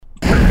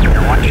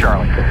1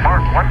 Charlie.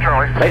 Mark, 1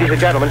 Charlie. Ladies and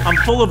gentlemen, I'm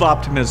full of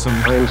optimism.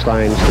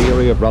 Einstein's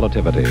theory of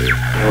relativity.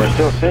 We're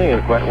still seeing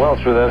it quite well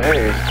through that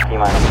haze.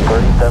 T-minus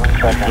 37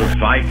 seconds. The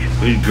fight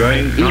is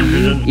growing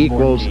confident. E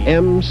equals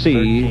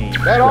MC.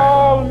 That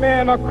all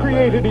men are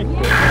created equal.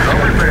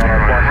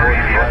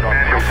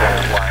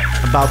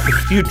 About the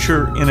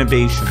future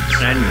innovations.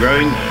 And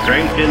growing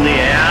strength in the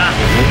air.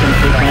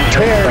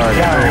 Tear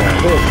down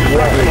this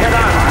weapon. Head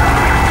on.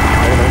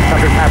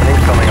 Something's happening.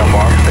 Coming up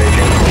on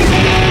staging.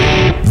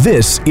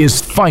 This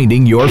is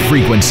Finding Your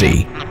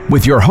Frequency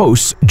with your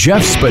hosts,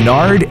 Jeff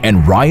Spinard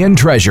and Ryan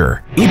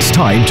Treasure. It's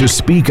time to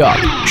speak up,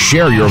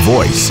 share your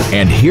voice,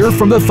 and hear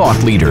from the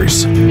thought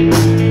leaders.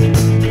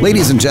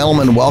 Ladies and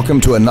gentlemen,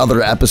 welcome to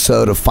another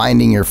episode of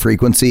Finding Your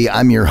Frequency.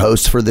 I'm your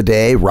host for the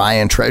day,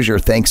 Ryan Treasure.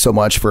 Thanks so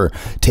much for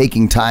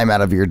taking time out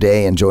of your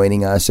day and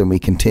joining us. And we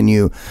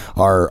continue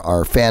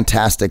our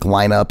fantastic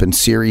lineup and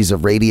series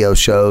of radio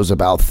shows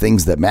about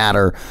things that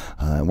matter.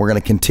 We're going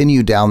to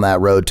continue down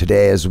that road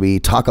today as we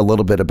talk a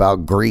little bit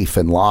about grief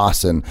and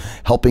loss and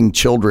helping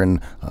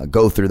children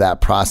go through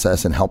that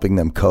process and helping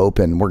them cope.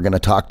 And we're going to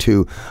talk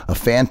to a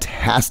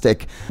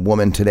fantastic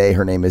woman today.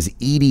 Her name is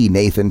Edy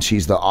Nathan.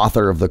 She's the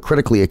author of the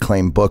critically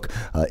acclaimed book,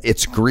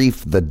 It's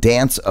Grief, The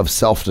Dance of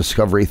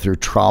Self-Discovery Through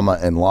Trauma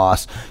and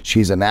Loss.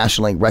 She's a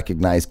nationally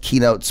recognized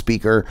keynote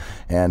speaker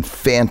and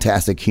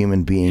fantastic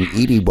human being.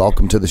 Edy,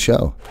 welcome to the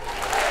show.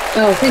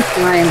 Oh, thank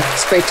you, Ryan.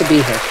 It's great to be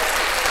here.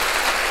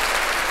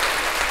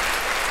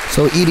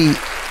 So, Edy,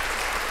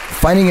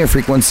 Finding Your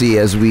Frequency,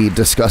 as we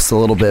discussed a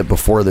little bit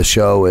before the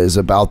show, is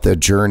about the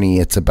journey.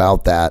 It's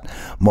about that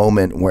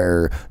moment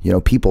where,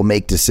 people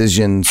make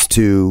decisions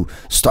to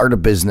start a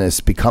business,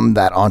 become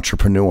that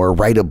entrepreneur,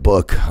 write a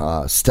book,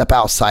 step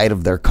outside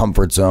of their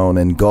comfort zone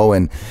and go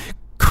and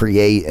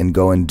create and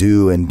go and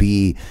do and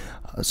be.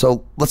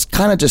 So let's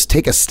kind of just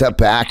take a step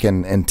back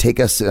and take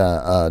us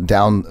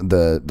down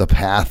the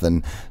path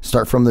and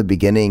start from the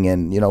beginning.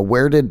 And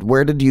where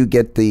did you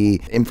get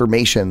the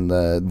information,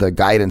 the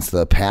guidance,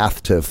 the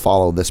path to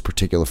follow this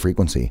particular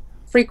frequency?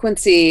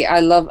 Frequency, I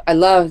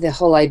love the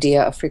whole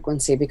idea of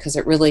frequency because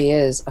it really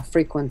is a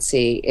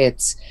frequency.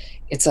 It's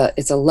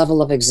a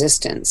level of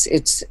existence.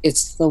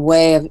 It's the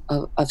way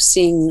of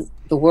seeing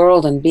the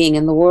world and being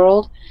in the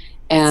world.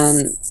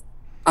 And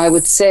I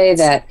would say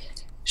that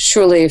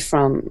surely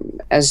from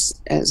as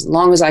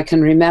long as I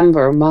can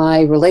remember,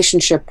 my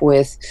relationship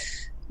with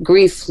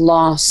grief,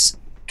 loss,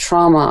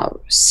 trauma,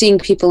 seeing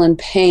people in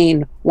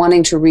pain,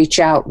 wanting to reach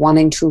out,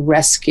 wanting to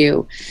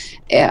rescue,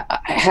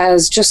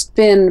 has just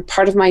been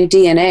part of my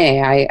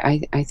DNA.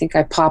 I think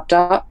I popped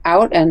out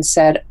and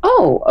said,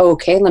 oh,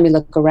 okay, let me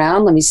look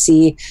around, let me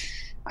see,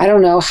 I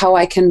don't know, how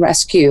I can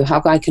rescue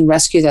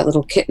that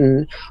little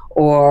kitten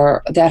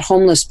or that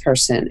homeless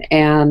person.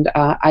 And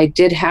I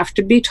did have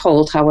to be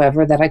told,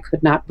 however, that I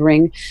could not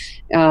bring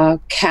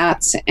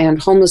cats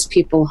and homeless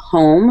people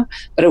home,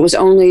 but it was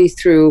only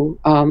through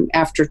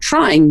after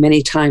trying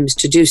many times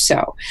to do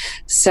so.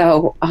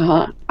 So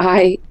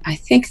I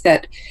think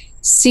that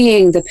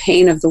seeing the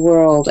pain of the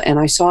world, and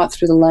I saw it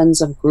through the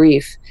lens of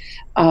grief,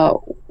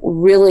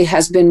 really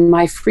has been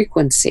my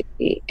frequency.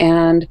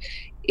 And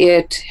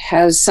it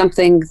is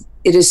something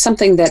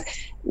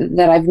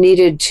that I've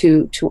needed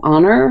to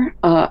honor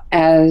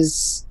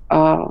as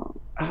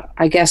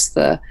I guess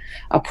a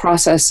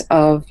process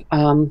of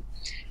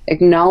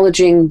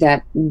acknowledging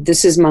that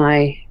this is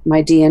my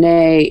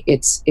DNA.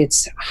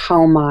 It's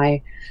how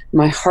my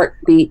heart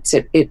beats.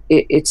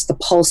 It's the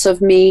pulse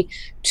of me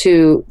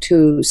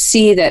to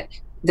see that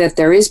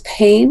there is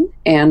pain,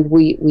 and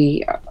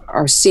we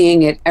are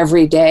seeing it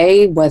every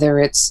day, whether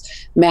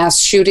it's mass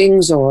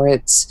shootings or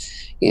it's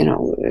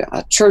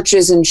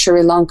churches in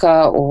Sri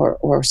Lanka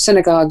or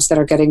synagogues that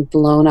are getting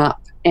blown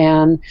up.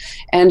 And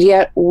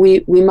yet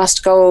we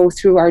must go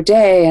through our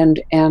day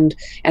and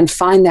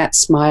find that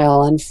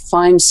smile and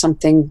find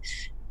something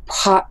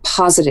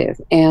positive.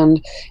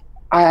 And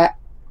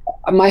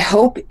my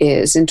hope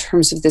is, in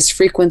terms of this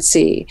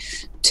frequency,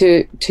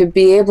 to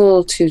be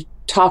able to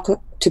talk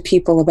to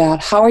people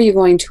about how are you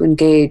going to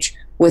engage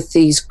with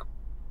these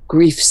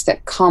griefs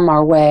that come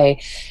our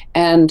way,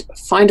 and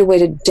find a way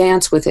to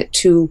dance with it,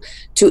 to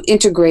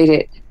integrate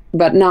it,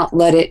 but not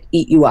let it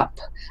eat you up,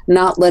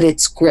 not let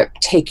its grip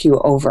take you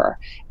over.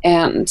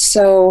 And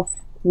so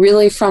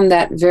really from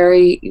that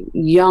very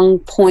young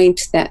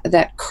point,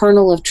 that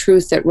kernel of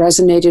truth that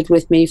resonated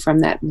with me from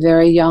that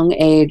very young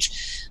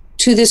age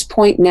to this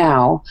point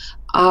now,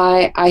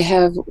 I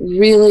have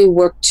really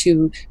worked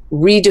to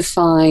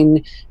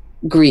redefine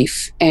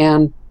grief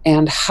and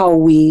how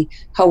we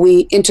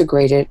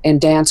integrate it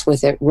and dance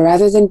with it,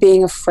 rather than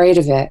being afraid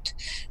of it,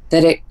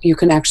 that you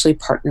can actually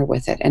partner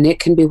with it, and it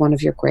can be one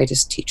of your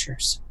greatest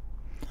teachers.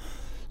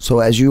 So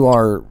as you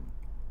are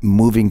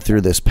moving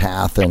through this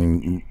path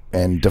and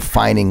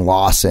defining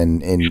loss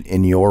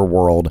in your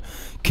world,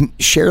 can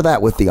share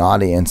that with the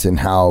audience and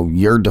how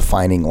you're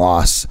defining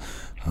loss,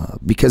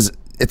 because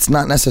it's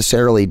not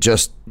necessarily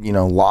just,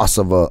 loss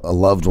of a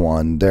loved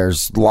one.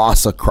 There's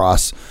loss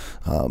across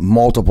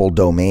multiple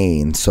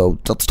domains. So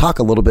let's talk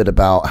a little bit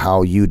about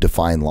how you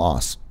define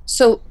loss.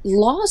 So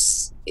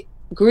loss,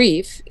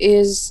 grief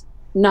is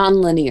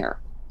nonlinear.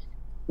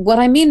 What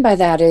I mean by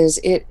that is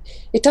it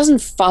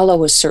doesn't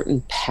follow a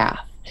certain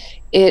path.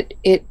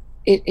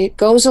 It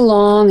goes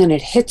along and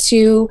it hits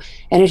you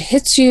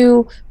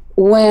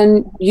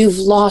when you've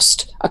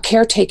lost a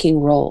caretaking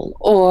role,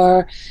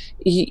 or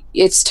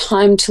it's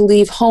time to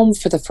leave home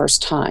for the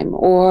first time,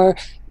 or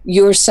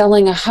you're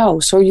selling a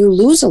house, or you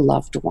lose a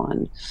loved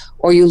one,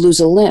 or you lose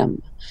a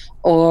limb,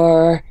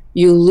 or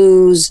you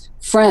lose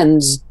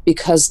friends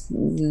because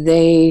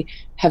they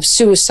have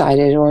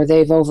suicided or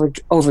they've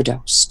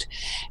overdosed.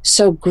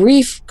 So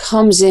grief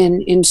comes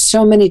in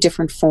so many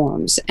different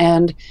forms,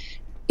 and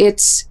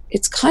it's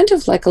kind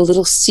of like a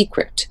little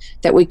secret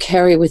that we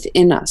carry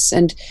within us,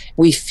 and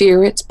we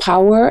fear its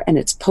power and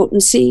its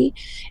potency,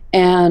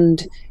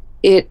 and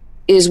it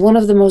is one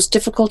of the most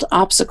difficult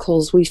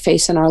obstacles we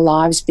face in our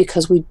lives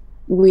because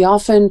we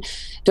often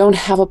don't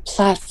have a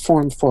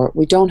platform for it.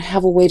 We don't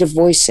have a way to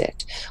voice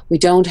it. We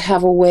don't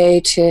have a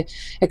way to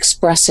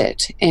express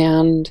it.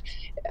 And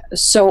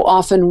so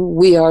often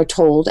we are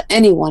told,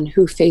 anyone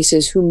who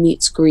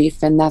meets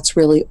grief, and that's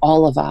really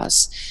all of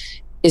us,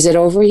 is it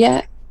over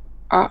yet?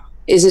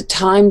 Is it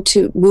time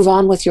to move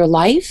on with your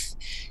life?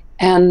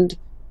 And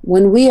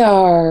when we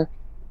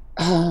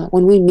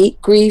meet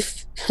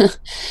grief,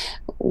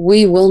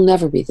 we will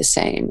never be the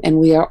same, and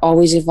we are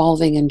always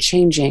evolving and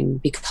changing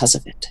because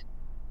of it.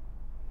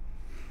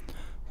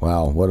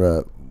 Wow,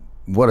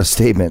 what a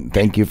statement.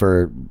 Thank you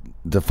for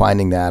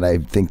defining that. I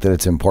think that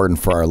it's important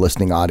for our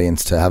listening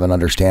audience to have an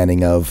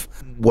understanding of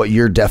what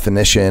your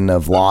definition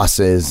of loss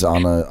is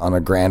on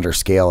a grander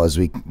scale as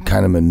we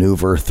kind of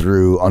maneuver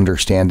through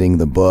understanding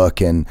the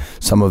book and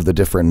some of the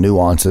different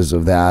nuances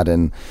of that.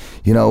 And,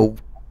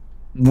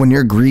 when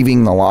you're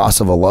grieving the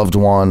loss of a loved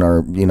one,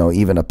 or,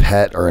 even a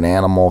pet or an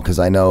animal, because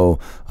I know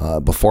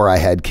before I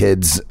had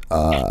kids,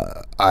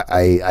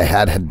 I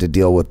had to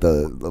deal with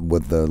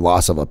the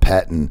loss of a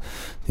pet, and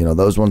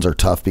those ones are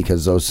tough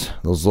because those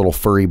little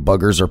furry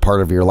buggers are part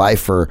of your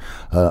life for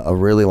a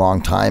really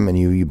long time, and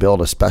you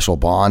build a special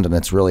bond, and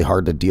it's really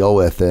hard to deal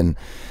with. And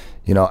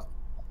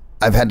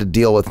I've had to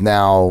deal with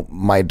now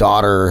my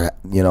daughter,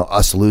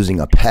 us losing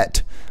a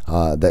pet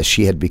that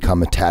she had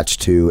become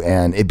attached to,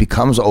 and it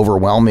becomes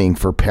overwhelming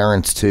for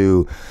parents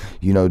to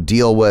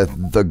deal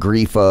with the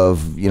grief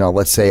of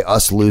let's say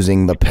us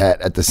losing the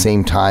pet at the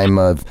same time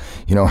of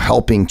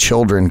helping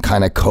children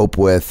kind of cope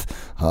with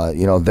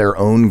their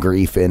own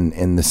grief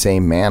in the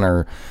same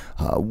manner.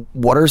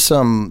 What are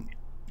some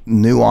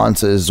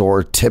nuances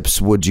or tips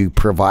would you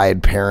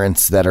provide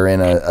parents that are in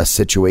a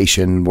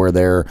situation where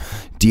they're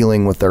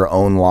dealing with their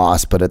own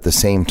loss, but at the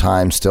same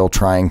time still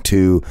trying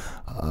to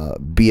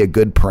be a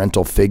good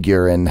parental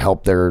figure and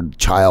help their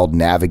child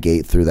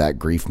navigate through that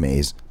grief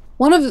maze?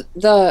 One of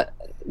the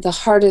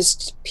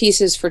hardest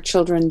pieces for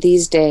children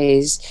these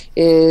days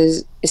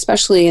is,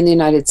 especially in the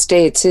United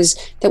States, is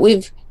that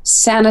we've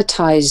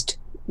sanitized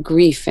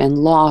grief and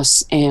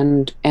loss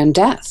and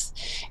death,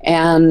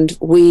 and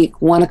we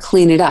want to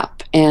clean it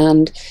up.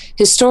 And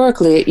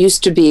historically, it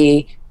used to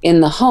be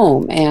in the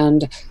home,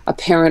 and a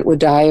parent would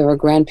die or a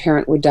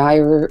grandparent would die,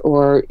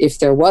 or if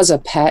there was a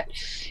pet,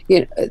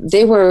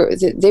 they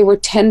were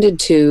tended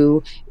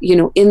to,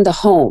 in the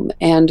home.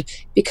 And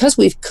because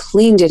we've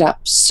cleaned it up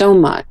so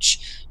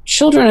much,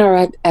 children are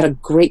at a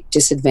great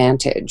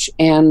disadvantage,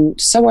 and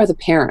so are the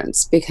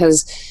parents,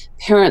 because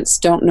parents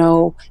don't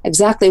know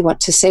exactly what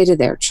to say to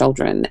their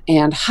children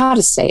and how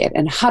to say it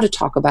and how to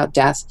talk about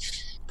death,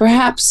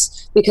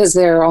 perhaps because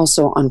they're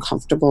also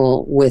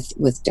uncomfortable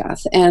with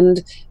death,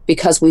 and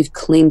because we've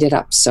cleaned it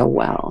up so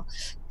well.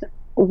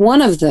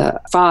 One of the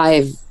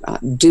 5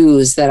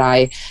 do's that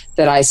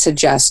I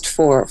suggest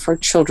for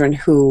children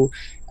who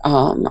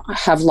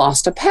have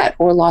lost a pet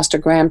or lost a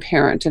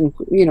grandparent, and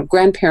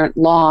grandparent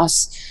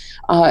loss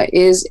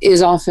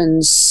is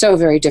often so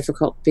very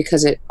difficult,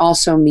 because it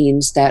also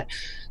means that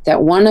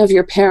one of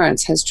your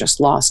parents has just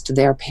lost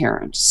their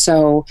parent.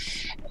 So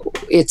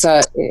it's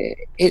a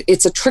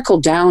trickle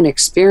down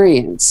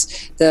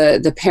experience.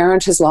 The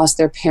parent has lost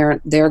their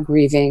parent, they're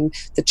grieving.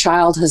 The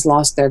child has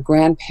lost their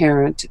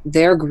grandparent,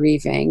 they're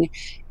grieving.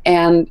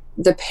 And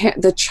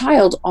the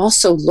child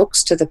also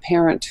looks to the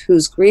parent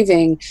who's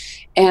grieving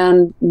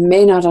and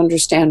may not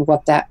understand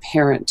what that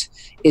parent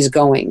is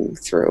going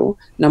through,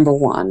 number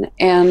one.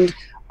 And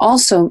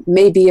also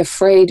may be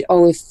afraid,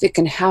 if it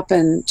can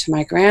happen to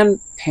my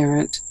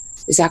grandparent,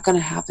 is that going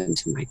to happen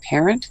to my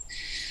parent?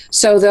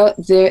 So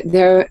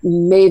there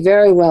may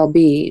very well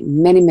be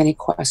many, many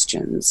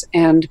questions.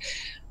 And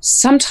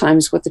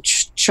sometimes what the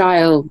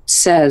child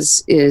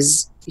says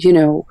is,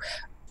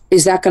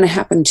 is that going to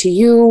happen to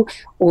you?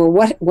 Or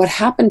what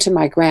happened to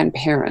my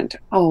grandparent?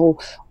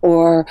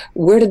 Or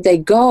where did they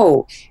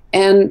go?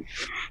 And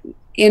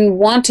in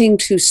wanting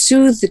to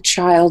soothe the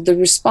child, the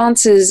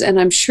responses, and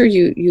I'm sure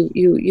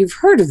you've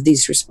heard of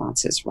these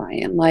responses,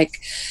 Ryan,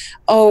 like,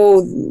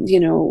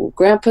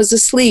 grandpa's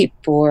asleep,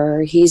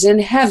 or he's in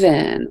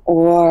heaven,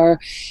 or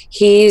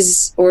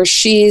she's,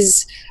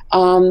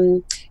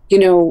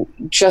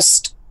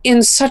 just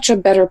in such a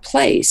better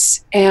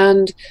place.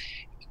 And,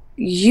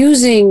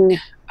 using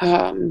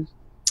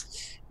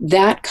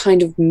that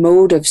kind of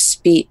mode of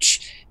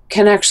speech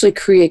can actually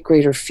create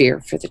greater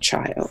fear for the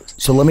child.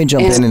 So let me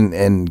jump in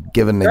and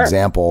give an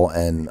example.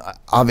 And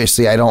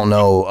obviously, I don't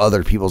know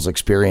other people's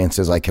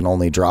experiences. I can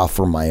only draw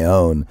from my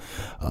own.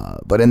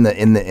 But in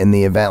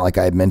the event, like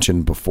I had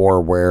mentioned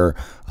before, where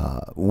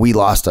we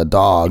lost a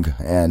dog,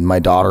 and my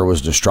daughter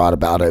was distraught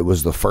about it. It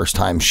was the first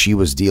time she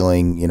was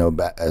dealing,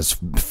 as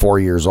 4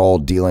 years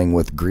old, dealing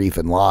with grief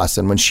and loss.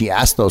 And when she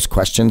asked those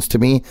questions to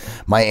me,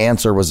 my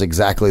answer was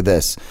exactly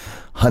this: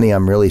 honey,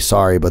 I'm really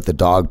sorry, but the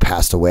dog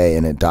passed away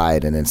and it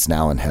died and it's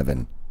now in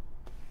heaven.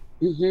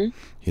 Mm-hmm.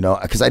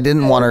 Because I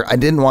didn't want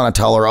to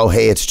tell her, oh,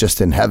 hey, it's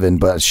just in heaven,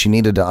 but she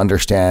needed to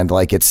understand,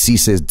 like, it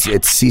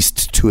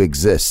ceased to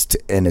exist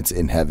and it's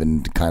in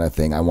heaven kind of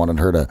thing. I wanted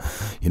her to,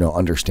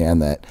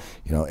 understand that,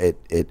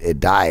 it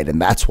died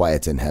and that's why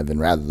it's in heaven,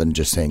 rather than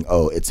just saying,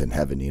 oh, it's in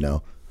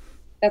heaven,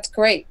 That's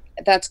great.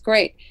 That's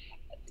great.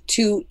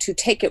 To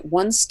take it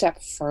one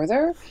step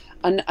further,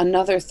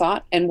 another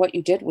thought, and what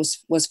you did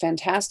was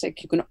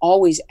fantastic. You can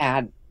always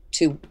add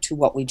to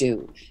what we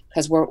do,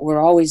 because we're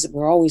always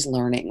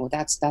learning. Well,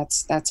 that's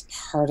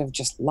part of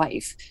just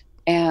life.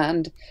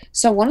 And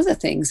so one of the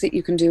things that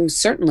you can do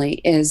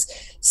certainly is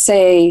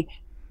say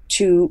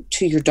to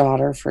your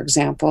daughter, for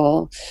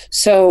example,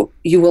 so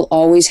you will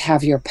always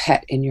have your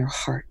pet in your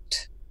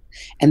heart,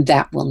 and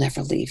that will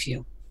never leave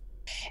you.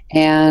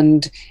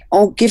 And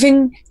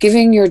giving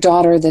your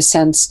daughter the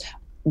sense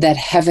that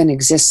heaven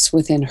exists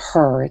within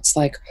her. It's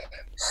like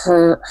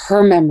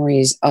her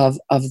memories of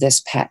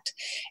this pet,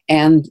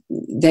 and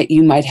that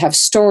you might have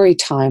story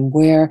time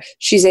where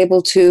she's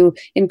able to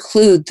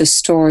include the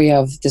story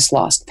of this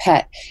lost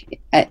pet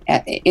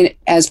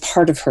as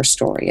part of her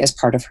story, as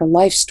part of her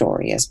life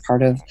story, as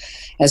part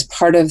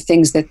of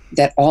things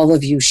that all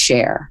of you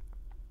share.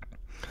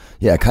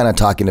 Yeah, kind of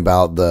talking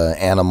about the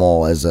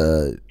animal as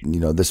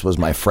this was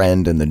my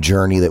friend and the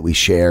journey that we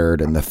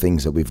shared and the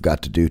things that we've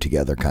got to do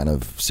together kind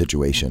of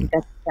situation.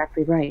 That's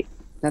exactly right.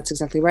 That's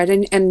exactly right.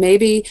 And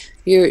maybe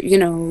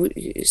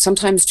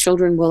sometimes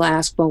children will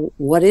ask, well,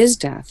 what is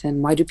death,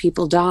 and why do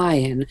people die,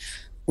 and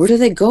where do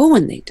they go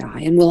when they die,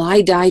 and will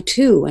I die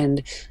too?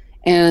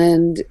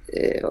 And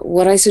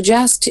what I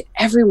suggest to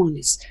everyone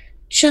is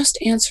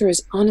just answer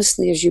as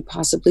honestly as you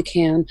possibly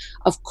can,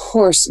 of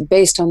course,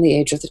 based on the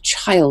age of the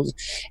child.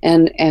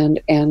 And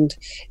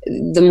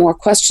the more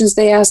questions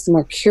they ask, the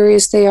more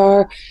curious they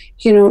are.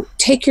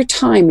 Take your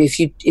time.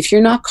 If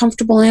you're not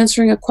comfortable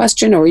answering a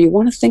question, or you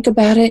want to think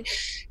about it,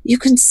 you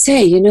can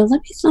say,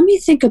 let me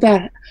think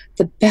about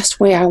the best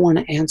way I want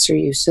to answer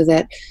you, so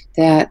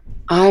that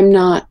I'm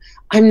not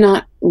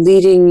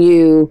leading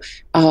you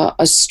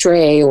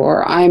astray,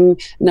 or I'm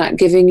not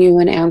giving you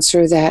an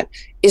answer that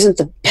isn't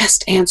the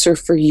best answer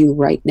for you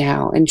right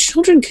now. And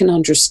children can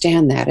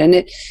understand that.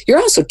 And you're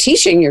also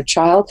teaching your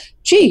child,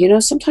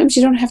 sometimes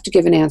you don't have to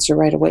give an answer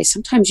right away.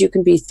 Sometimes you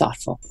can be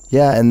thoughtful.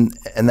 Yeah, and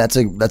that's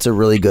a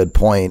really good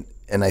point.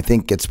 And I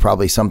think it's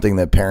probably something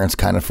that parents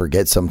kind of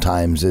forget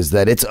sometimes, is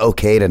that it's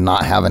okay to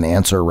not have an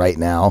answer right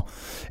now.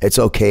 It's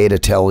okay to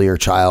tell your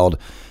child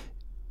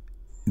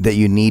that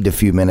you need a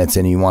few minutes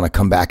and you want to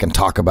come back and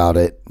talk about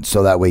it,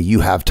 so that way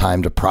you have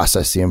time to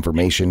process the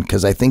information.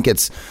 Because I think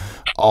it's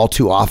all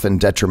too often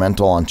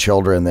detrimental on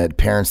children that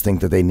parents think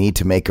that they need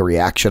to make a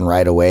reaction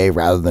right away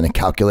rather than a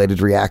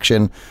calculated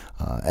reaction.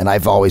 And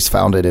I've always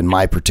found it in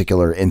my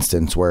particular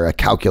instance where a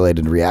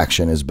calculated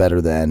reaction is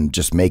better than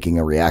just making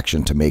a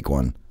reaction to make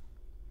one.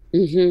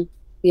 Mm-hmm.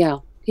 Yeah.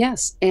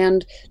 Yes.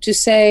 And to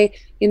say,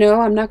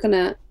 I'm not going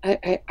to,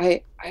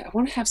 I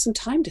want to have some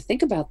time to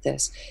think about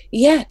this.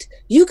 Yet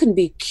you can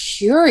be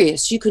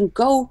curious. You can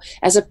go,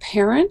 as a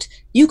parent,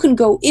 you can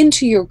go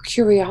into your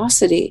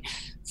curiosity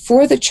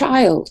for the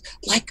child.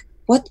 Like,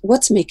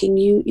 what's making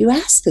you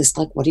ask this?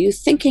 Like, what are you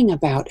thinking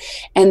about?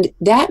 And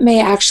that may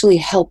actually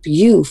help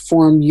you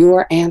form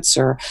your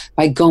answer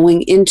by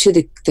going into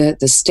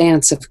the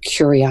stance of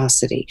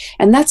curiosity.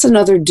 And that's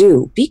another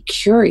do. Be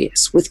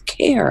curious with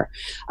care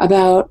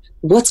about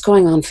what's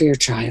going on for your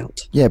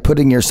child. Yeah,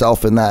 putting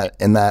yourself in that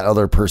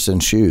other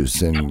person's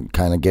shoes and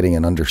kind of getting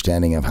an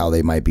understanding of how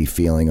they might be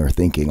feeling or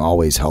thinking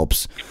always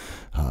helps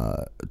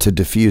to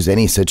diffuse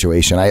any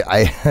situation.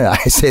 I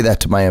say that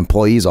to my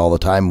employees all the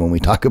time when we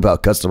talk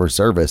about customer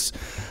service.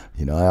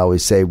 I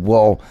always say,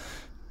 well,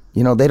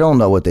 they don't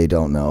know what they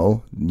don't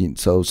know.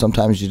 So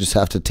sometimes you just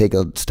have to take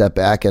a step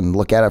back and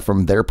look at it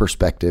from their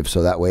perspective,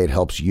 so that way it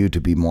helps you to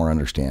be more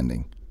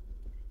understanding.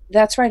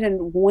 That's right.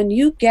 And when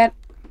you get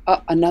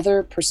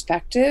another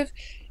perspective,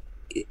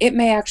 it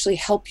may actually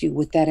help you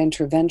with that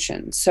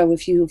intervention. So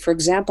if you, for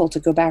example, to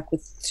go back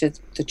to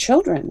the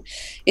children,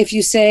 if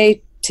you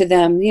say to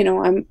them,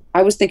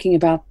 I was thinking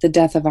about the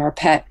death of our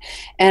pet,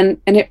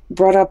 and it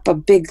brought up a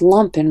big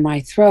lump in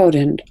my throat,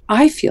 and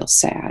I feel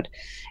sad.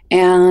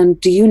 And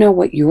do you know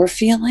what you're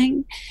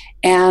feeling?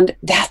 And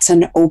that's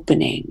an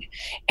opening.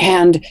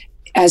 And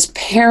as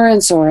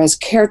parents, or as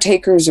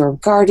caretakers, or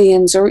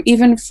guardians, or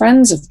even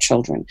friends of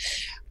children,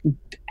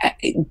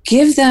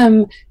 give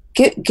them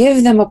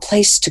give them a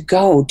place to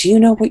go. Do you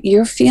know what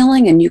you're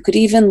feeling? And you could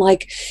even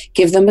like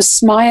give them a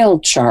smile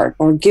chart,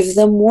 or give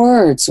them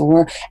words,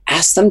 or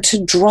ask them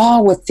to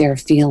draw what they're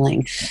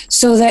feeling,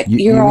 so that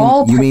you're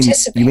all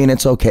participating. You mean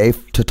it's okay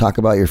to talk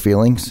about your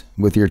feelings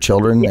with your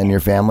children and your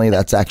family?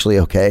 That's actually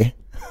okay?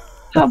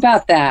 How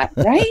about that,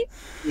 right?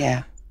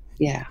 Yeah.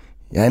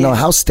 I know.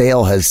 How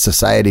stale has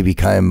society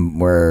become,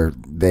 where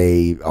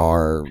they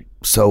are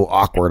so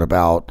awkward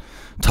about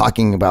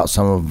talking about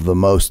some of the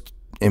most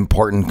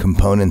important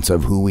components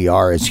of who we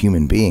are as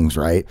human beings,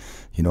 right?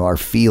 You know, our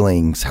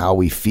feelings, how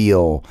we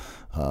feel,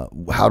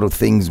 how do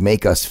things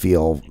make us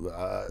feel?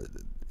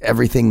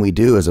 Everything we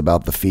do is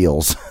about the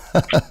feels.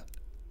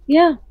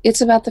 Yeah,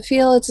 it's about the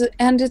feel,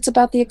 it's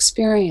about the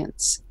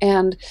experience.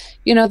 And,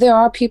 you know, there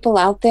are people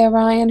out there,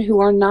 Ryan, who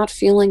are not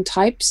feeling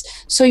types.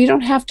 So you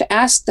don't have to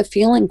ask the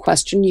feeling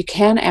question. You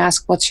can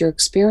ask, what's your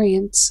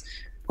experience?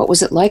 What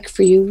was it like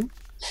for you?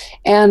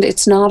 And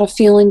it's not a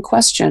feeling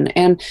question.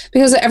 And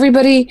because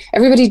everybody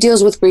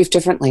deals with grief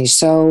differently.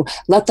 So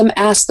let them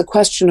ask the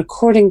question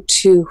according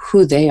to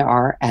who they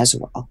are as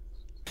well.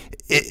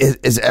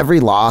 Is every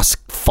loss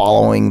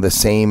following the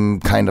same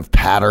kind of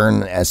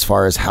pattern as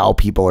far as how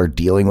people are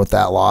dealing with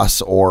that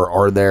loss, or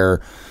are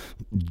there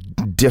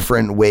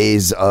different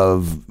ways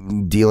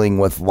of dealing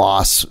with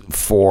loss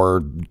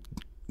for,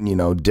 you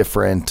know,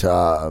 different,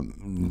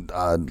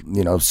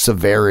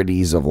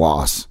 severities of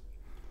loss?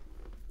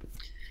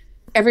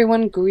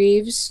 Everyone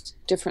grieves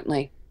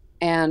differently,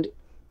 and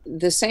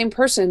the same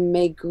person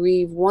may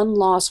grieve one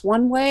loss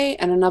one way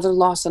and another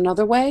loss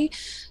another way,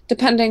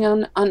 depending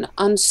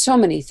on so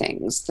many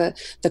things. The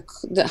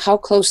how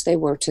close they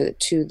were to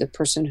the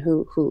person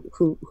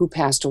who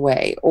passed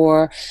away,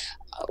 or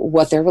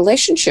what their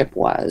relationship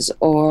was,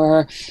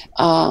 or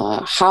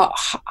how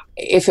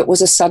if it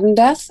was a sudden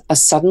death, a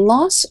sudden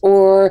loss,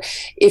 or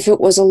if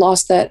it was a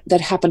loss that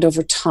happened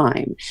over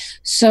time.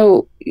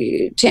 So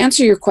to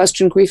answer your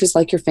question, grief is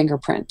like your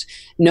fingerprint.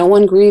 No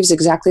one grieves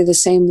exactly the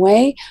same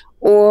way,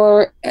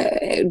 or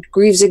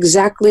grieves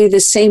exactly the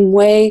same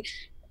way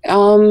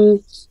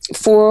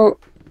for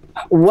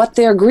what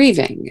they're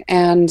grieving.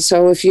 And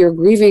so if you're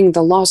grieving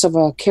the loss of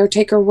a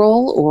caretaker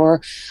role,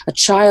 or a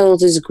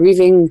child is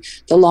grieving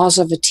the loss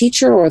of a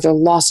teacher, or the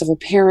loss of a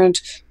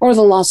parent, or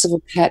the loss of a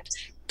pet,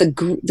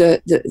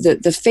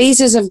 the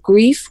phases of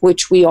grief,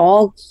 which we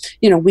all,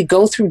 we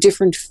go through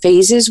different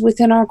phases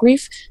within our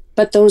grief,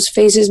 but those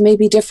phases may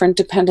be different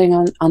depending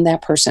on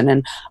that person.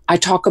 And I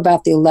talk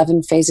about the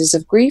 11 phases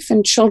of grief,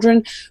 and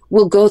children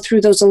will go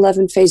through those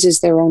 11 phases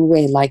their own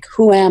way, like,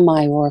 who am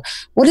I? Or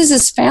what is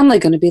this family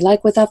going to be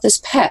like without this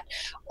pet?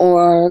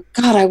 Or,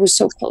 God, I was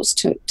so close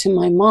to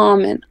my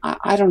mom, and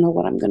I don't know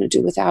what I'm going to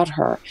do without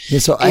her. Yeah,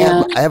 so I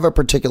have a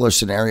particular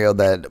scenario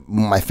that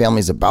my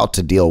family's about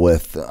to deal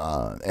with,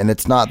 and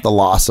it's not the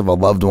loss of a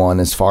loved one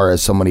as far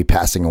as somebody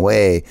passing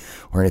away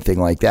or anything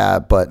like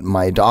that, but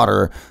my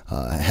daughter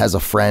has a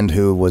friend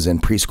who was in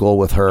preschool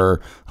with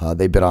her.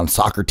 They've been on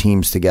soccer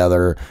teams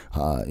together.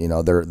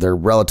 They're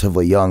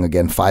relatively young,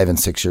 again, 5 and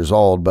 6 years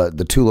old, but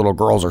the two little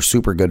girls are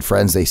super good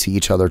friends. They see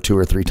each other 2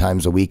 or 3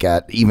 times a week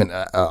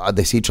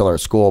they see each other at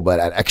school,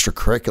 but at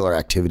extracurricular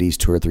activities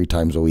 2 or 3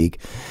 times a week.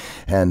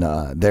 And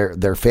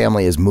their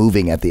family is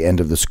moving at the end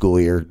of the school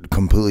year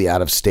completely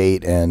out of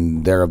state,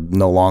 and they're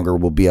no longer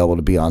will be able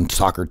to be on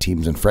soccer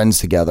teams and friends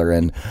together.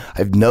 And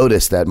I've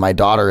noticed that my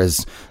daughter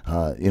is,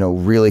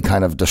 really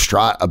kind of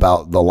distraught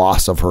about the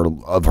loss of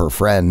her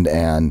friend.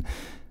 And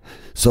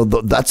so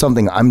that's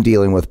something I'm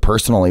dealing with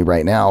personally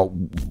right now.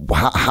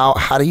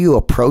 How do you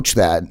approach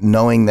that,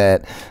 knowing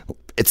that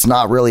it's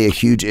not really a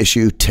huge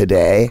issue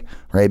today,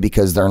 right?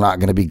 Because they're not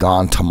going to be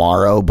gone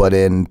tomorrow, but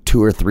in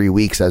 2 or 3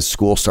 weeks as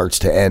school starts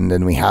to end,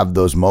 and we have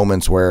those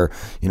moments where,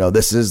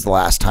 this is the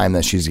last time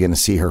that she's going to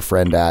see her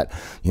friend at,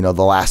 the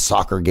last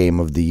soccer game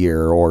of the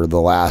year, or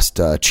the last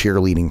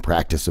cheerleading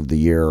practice of the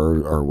year,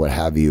 or what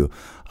have you.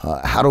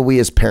 How do we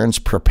as parents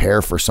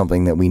prepare for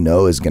something that we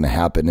know is going to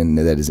happen and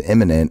that is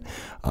imminent,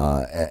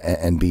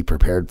 and be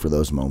prepared for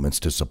those moments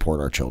to support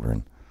our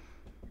children?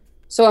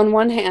 So on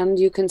one hand,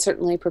 you can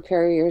certainly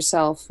prepare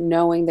yourself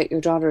knowing that your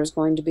daughter is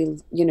going to be,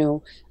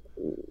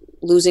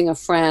 losing a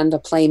friend, a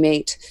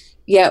playmate.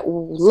 Yet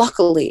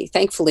luckily,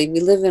 thankfully,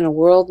 we live in a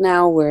world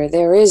now where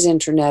there is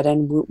internet,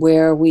 and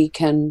where we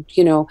can,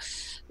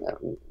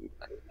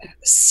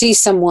 see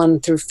someone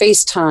through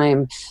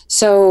FaceTime.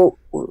 So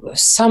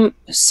some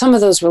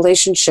of those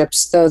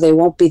relationships, though they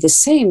won't be the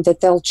same,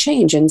 that they'll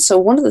change. And so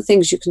one of the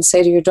things you can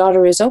say to your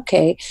daughter is,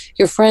 okay,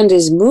 your friend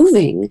is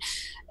moving,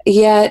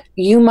 yet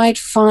you might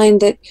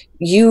find that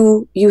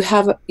you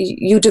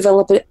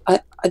develop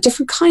a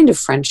different kind of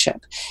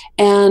friendship,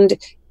 and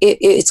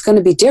it's going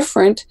to be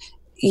different.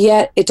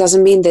 Yet it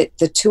doesn't mean that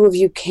the two of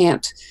you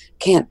can't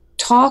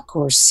talk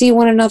or see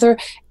one another.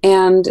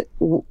 And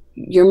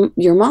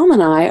your mom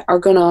and I are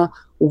going to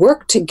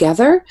work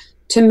together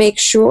to make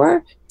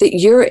sure that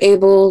you're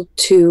able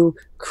to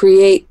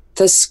create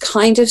this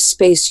kind of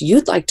space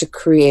you'd like to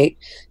create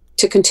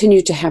to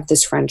continue to have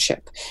this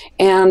friendship.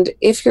 And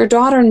if your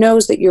daughter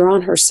knows that you're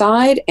on her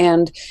side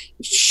and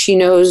she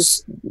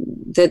knows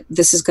that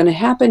this is going to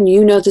happen,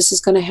 you know this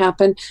is going to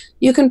happen,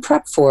 you can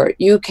prep for it.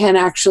 You can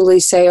actually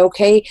say,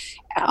 okay,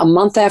 a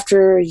month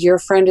after your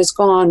friend is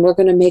gone, we're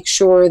going to make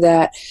sure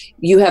that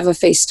you have a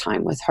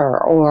FaceTime with her,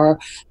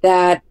 or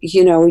that,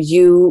 you know,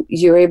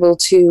 you're able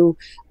to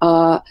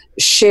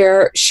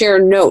share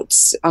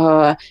notes,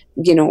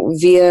 you know,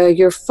 via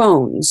your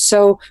phone.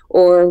 So,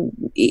 or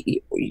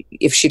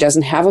if she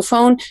doesn't have a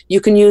phone,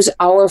 you can use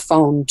our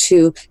phone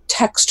to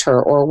text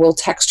her, or we'll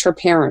text her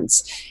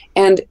parents.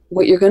 And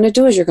what you're going to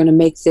do is you're going to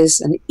make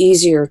this an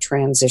easier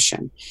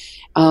transition.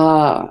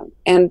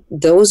 And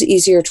those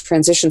easier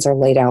transitions are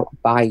laid out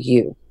by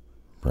you.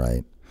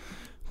 Right.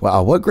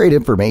 Wow, what great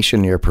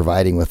information you're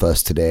providing with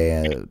us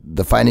today.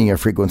 The Finding Your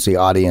Frequency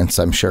audience,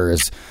 I'm sure,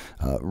 is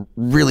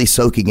really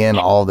soaking in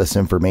all this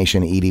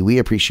information. Edy, we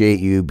appreciate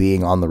you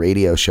being on the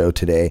radio show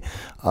today.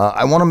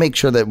 I want to make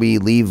sure that we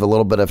leave a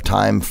little bit of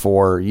time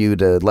for you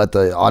to let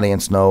the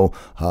audience know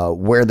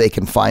where they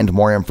can find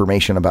more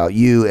information about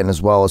you, and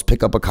as well as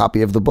pick up a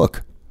copy of the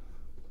book.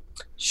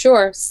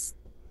 Sure.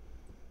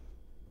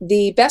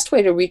 The best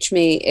way to reach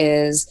me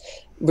is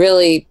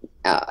really...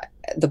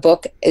 the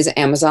book is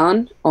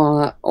Amazon,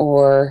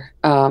 or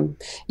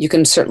you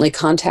can certainly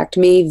contact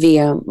me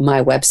via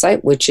my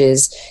website, which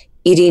is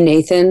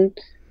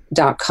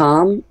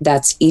edynathan.com.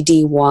 That's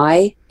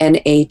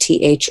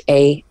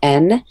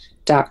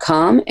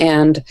EDYNATHAN.com.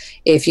 And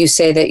if you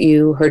say that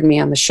you heard me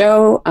on the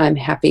show, I'm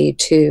happy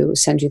to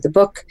send you the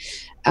book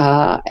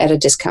at a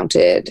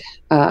discounted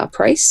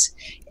price.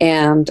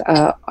 And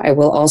I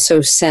will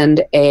also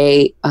send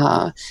a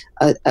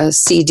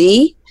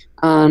CD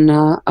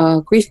on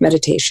grief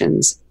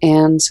meditations.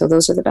 And so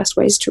those are the best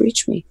ways to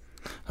reach me.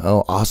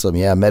 Oh, awesome.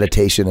 Yeah,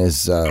 meditation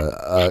is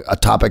a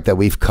topic that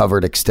we've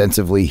covered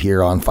extensively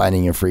here on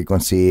Finding Your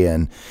Frequency,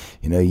 and,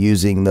 you know,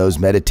 using those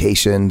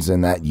meditations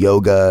and that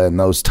yoga and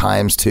those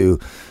times to,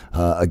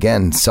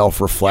 again,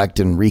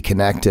 self-reflect and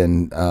reconnect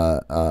and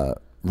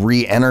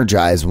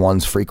re-energize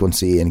one's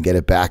frequency and get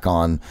it back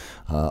on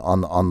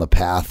the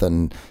path.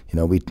 And, you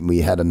know,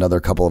 we had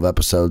another couple of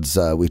episodes.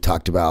 We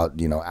talked about,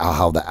 you know,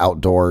 how the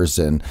outdoors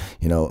and,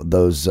 you know,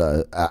 those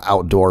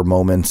outdoor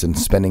moments and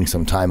spending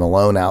some time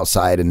alone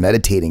outside and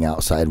meditating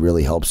outside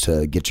really helps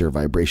to get your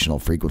vibrational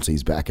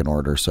frequencies back in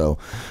order. So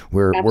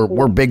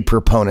we're big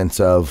proponents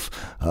of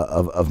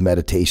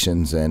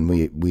meditations, and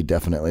we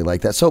definitely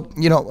like that. So,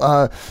 you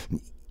know,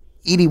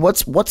 Edy,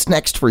 what's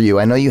next for you?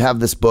 I know you have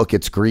this book.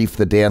 It's Grief: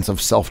 The Dance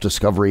of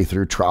Self-Discovery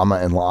Through Trauma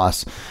and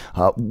Loss.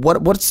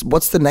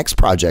 What's the next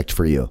project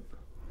for you?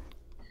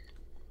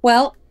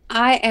 Well,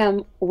 I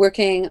am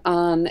working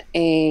on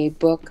a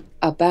book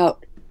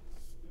about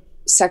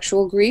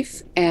sexual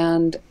grief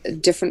and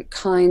different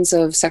kinds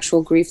of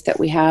sexual grief that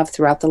we have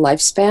throughout the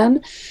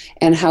lifespan,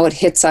 and how it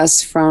hits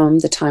us from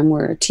the time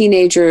we're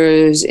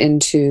teenagers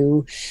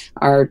into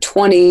our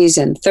 20s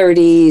and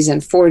 30s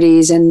and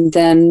 40s, and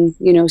then,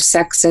 you know,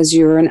 sex as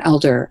you're an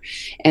elder.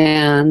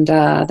 And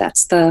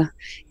that's the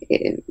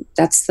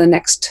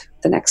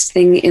next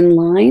thing in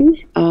line.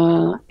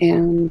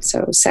 And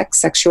so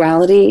sex,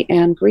 sexuality,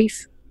 and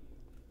grief.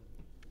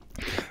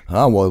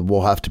 Well,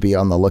 we'll have to be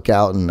on the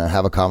lookout and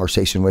have a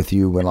conversation with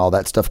you when all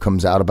that stuff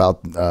comes out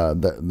about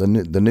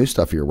the new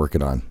stuff you're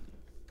working on.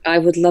 I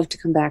would love to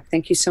come back.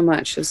 Thank you so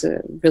much. It was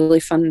a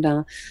really fun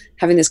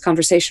having this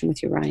conversation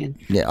with you, Ryan.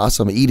 Yeah,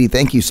 awesome. Edy,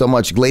 thank you so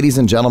much. Ladies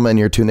and gentlemen,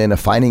 you're tuned in to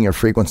Finding Your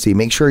Frequency.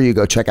 Make sure you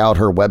go check out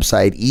her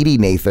website,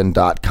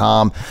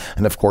 EdyNathan.com.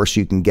 And of course,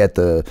 you can get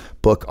the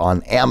book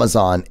on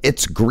Amazon.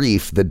 It's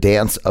Grief: The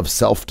Dance of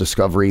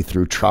Self-Discovery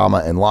Through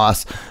Trauma and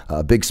Loss.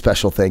 Big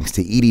special thanks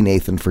to Edy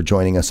Nathan for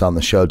joining us on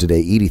the show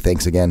today. Edy,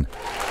 thanks again.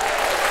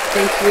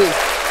 Thank you.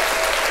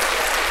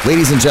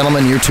 Ladies and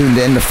gentlemen, you're tuned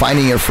in to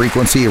Finding Your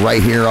Frequency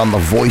right here on the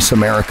Voice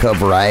America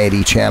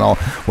Variety Channel.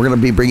 We're going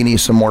to be bringing you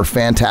some more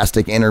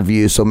fantastic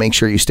interviews, so make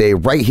sure you stay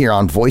right here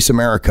on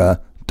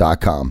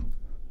voiceamerica.com.